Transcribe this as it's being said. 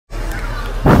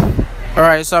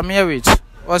Alright, so I'm here with.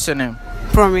 What's your name?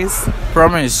 Promise.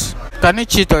 Promise. Can you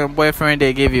cheat on your boyfriend?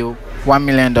 They give you $1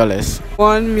 million.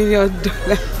 $1 million.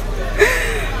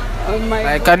 Oh my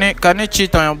Like, God. can you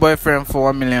cheat on your boyfriend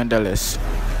for $1 million?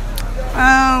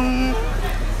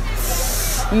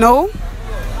 No.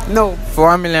 No. For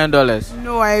 $1 million?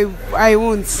 No, I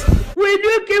won't. Will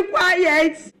you keep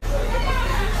quiet?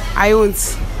 I won't.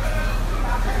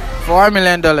 For $1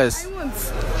 million? I won't.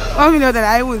 $1 million,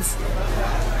 I won't.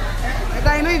 Like,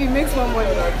 I know if he makes more money,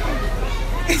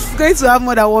 it's going to have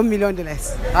more than $1 million.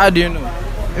 How do you know?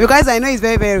 Because I know he's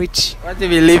very, very rich. What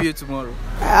if he leave you tomorrow?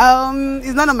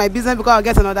 It's none of my business because I'll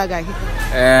get another guy.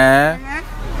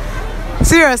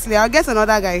 Seriously, I'll get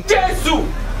another guy. Jesus!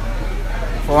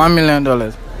 For $1 million?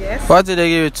 Yes. What did they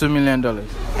give you $2 million?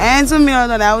 And $2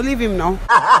 million, I will leave him now.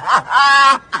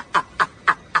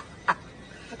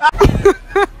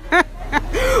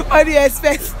 What do you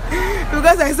expect?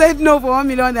 Because I said no for $1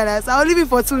 million, I'll leave him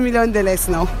for $2 million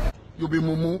now. You be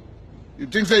mumu. You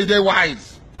think say they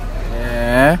wise?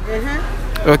 Yeah.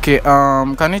 Okay.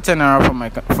 Can you turn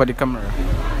around for the camera?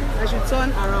 I should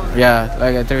turn around. Yeah,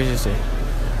 like I told you to say.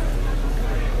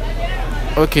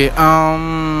 Okay.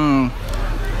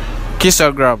 Kiss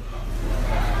or grab?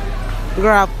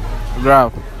 Grab.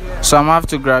 Grab. So I'm gonna have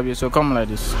to grab you. So come like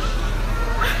this.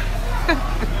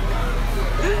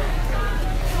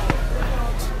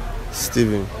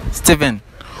 Steven.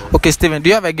 Okay, Steven. Do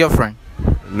you have a girlfriend?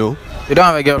 No. You don't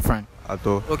have a girlfriend At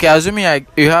all. Okay, assuming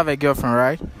you have a girlfriend,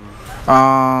 right?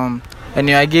 And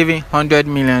you are giving $100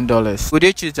 million. Would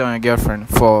you cheat on your girlfriend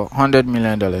for $100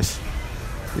 million?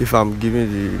 If I'm giving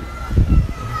the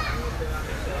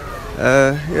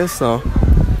yes now.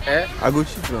 I go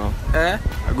cheat now. I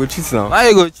go cheat now. Why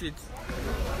you go cheat?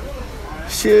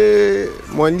 She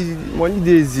money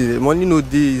dey easy. Money no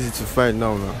dey easy to find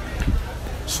now.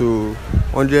 So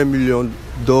 $100 million.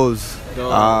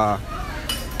 I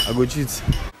go cheat.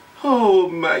 Oh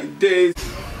my days.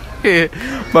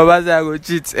 Baba say I go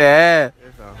cheat. I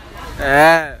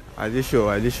dey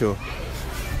sure.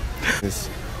 Yes.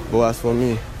 But as for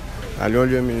me, I don't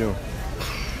 $100 million.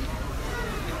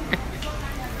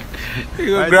 You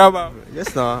go grab her.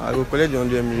 Yes now, I go collect the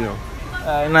 $100 million.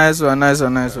 Nice one.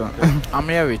 I'm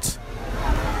here with.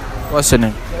 What's your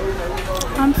name?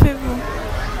 I'm Favor.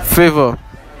 Favor.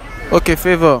 Okay,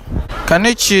 Favor. Can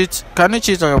you cheat on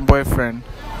your boyfriend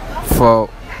for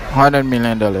 $100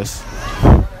 million?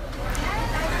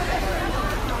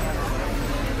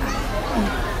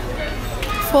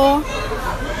 For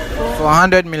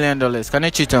 $100 million, can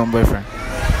you cheat on your boyfriend?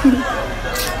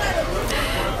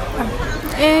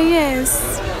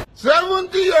 yes.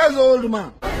 70 years old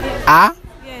man. Yes.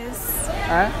 Yes.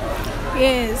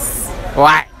 Yes.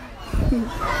 Why?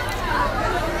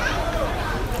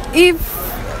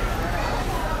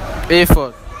 If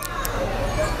what?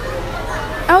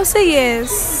 I'll say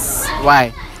yes.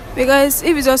 Why? Because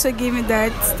if he's also giving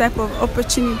that type of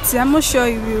opportunity, I'm not sure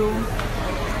he will.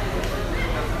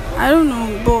 I don't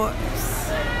know, but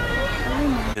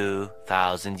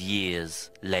 2,000 years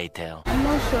later. I'm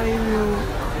not sure he will.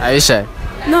 Are you sure?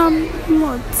 No, I'm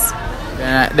not.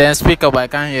 Then speak up, I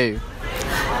can't hear you.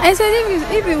 I said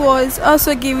if he was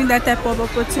also giving that type of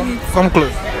opportunity. Come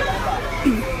close.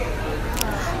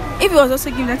 If he was also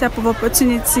giving that type of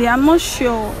opportunity, I'm not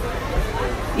sure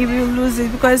he will lose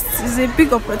it because it's a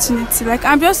big opportunity. Like,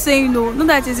 I'm just saying, no, not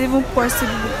that it's even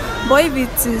possible, but if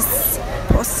it is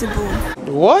possible.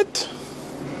 What?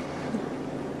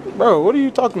 Bro, what are you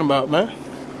talking about, man?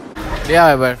 Do you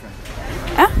have a boyfriend?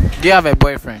 Huh? Do you have a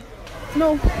boyfriend?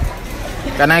 No.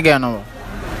 Can I get a number?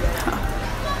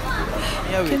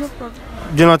 Okay, no problem.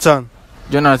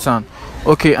 Jonathan.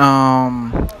 Okay,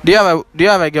 do you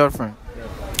have a girlfriend?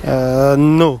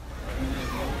 No.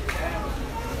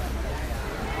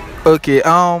 Okay,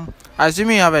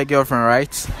 assuming you have a girlfriend,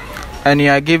 right? And you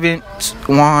are giving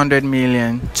 $100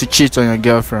 million to cheat on your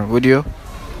girlfriend, would you?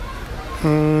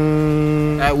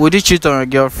 Would you cheat on your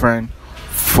girlfriend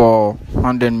for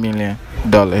 $100 million?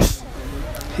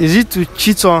 Is it to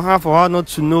cheat on her for her not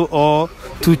to know, or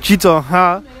to cheat on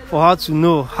her for her to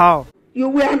know how? You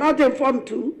were not informed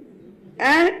too.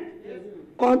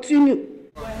 Continue.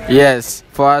 Yes,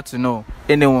 for her to know.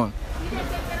 Anyone?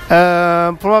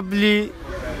 Probably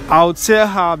I'll tell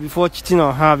her before cheating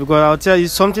on her, because I'll tell you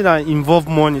something that involves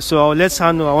money. So I'll let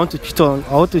her know I want to cheat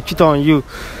on you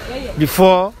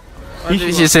before. What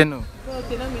did she say no?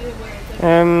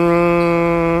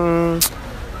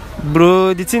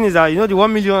 Bro, the thing is that, the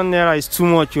 $1 million is too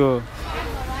much, yo.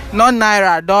 Not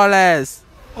naira, dollars.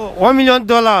 Oh, $1 million.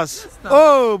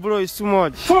 Oh, bro, it's too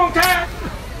much.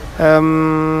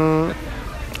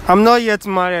 I'm not yet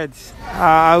married.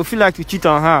 I feel like to cheat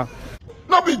on her.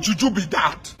 be juju be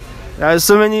that? There are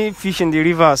so many fish in the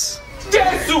rivers.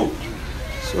 Jesus!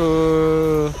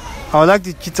 So I would like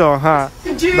to cheat on her.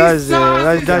 That's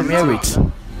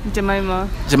With Jemima.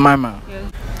 Jemima.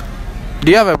 Yes.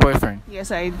 Do you have a boyfriend?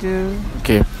 Yes, I do.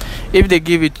 Okay. If they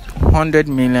give you $100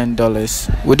 million,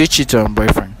 would you cheat on your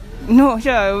boyfriend? No,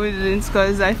 sure I wouldn't,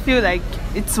 because I feel like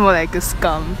it's more like a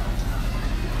scam.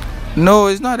 No,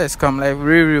 it's not a scam. Like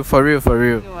real, for real.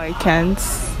 No, I can't.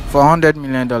 For $100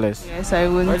 million. Yes, I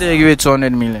Why wouldn't. did they give you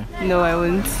 200 million? No, I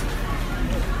wouldn't.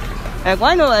 Like,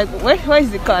 why not? Like, where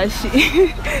is the cash?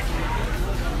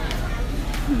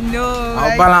 No.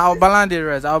 I'll balance the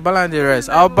rest. That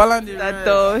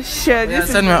sure.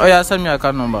 Yeah, send me your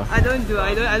account number. I don't do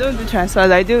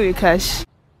transfers. I do with cash.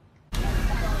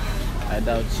 I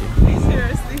doubt you.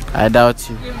 Seriously. I doubt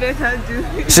you. You better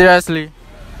do. Seriously?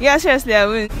 Yeah, seriously, I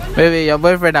wouldn't. Baby, your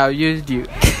boyfriend have used you.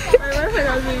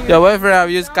 Your boyfriend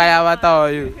have used Kaya Avatar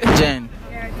or you? Jen.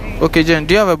 Okay, Jen,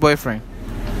 do you have a boyfriend?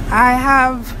 I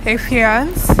have a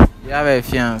fiance. You have a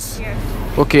fiance? Yes.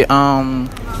 Okay, can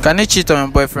you cheat on your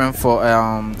boyfriend for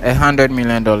 $100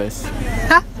 million?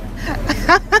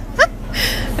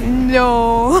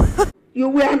 No. You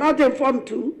were not informed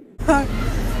too.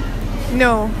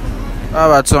 No. How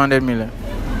about 200 million?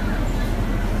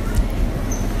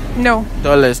 No.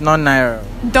 Dollars, not naira.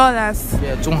 Dollars.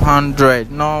 Yeah,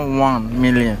 200, not 1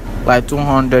 million. Like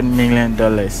 $200 million.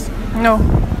 No.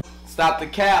 Stop the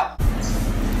cap.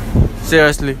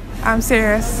 Seriously? I'm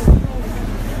serious.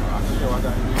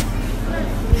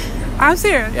 I'm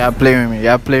serious. You're playing with me.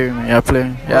 You're playing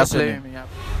with me.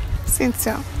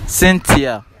 Cynthia.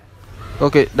 Cynthia.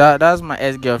 Okay, that's my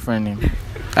ex-girlfriend name.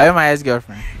 Are you my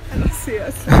ex-girlfriend? I'm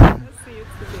serious.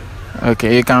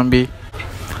 Okay, you can be.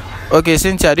 Okay,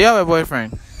 Cynthia, do you have a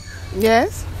boyfriend?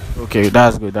 Yes. Okay,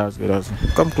 that's good.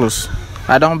 Come close.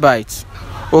 I don't bite.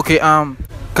 Okay, can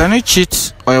you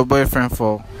cheat on your boyfriend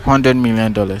for $100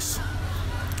 million? 100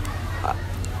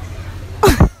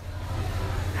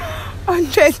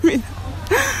 million.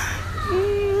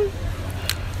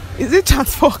 Is it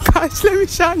transfer cash? Let me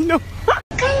shout no.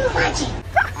 Can you imagine?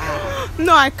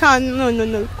 No, I can't. No.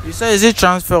 You said is it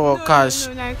transfer or cash?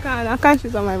 No, I can't. I can't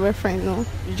choose on my boyfriend. No.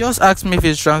 You just asked me if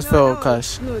it's transfer or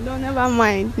cash. No, never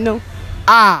mind. No.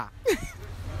 Ah!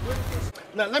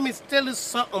 Now let me tell you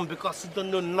something because you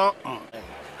don't know nothing.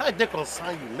 How they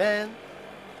concern you, man?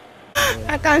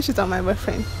 I can't shoot on my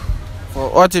boyfriend. For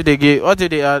what if they give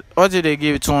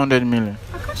you 200 million?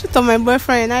 I can't shoot on my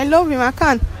boyfriend. I love him. I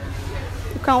can't.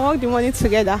 We can work the money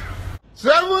together.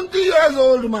 70 years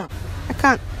old man. I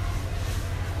can't.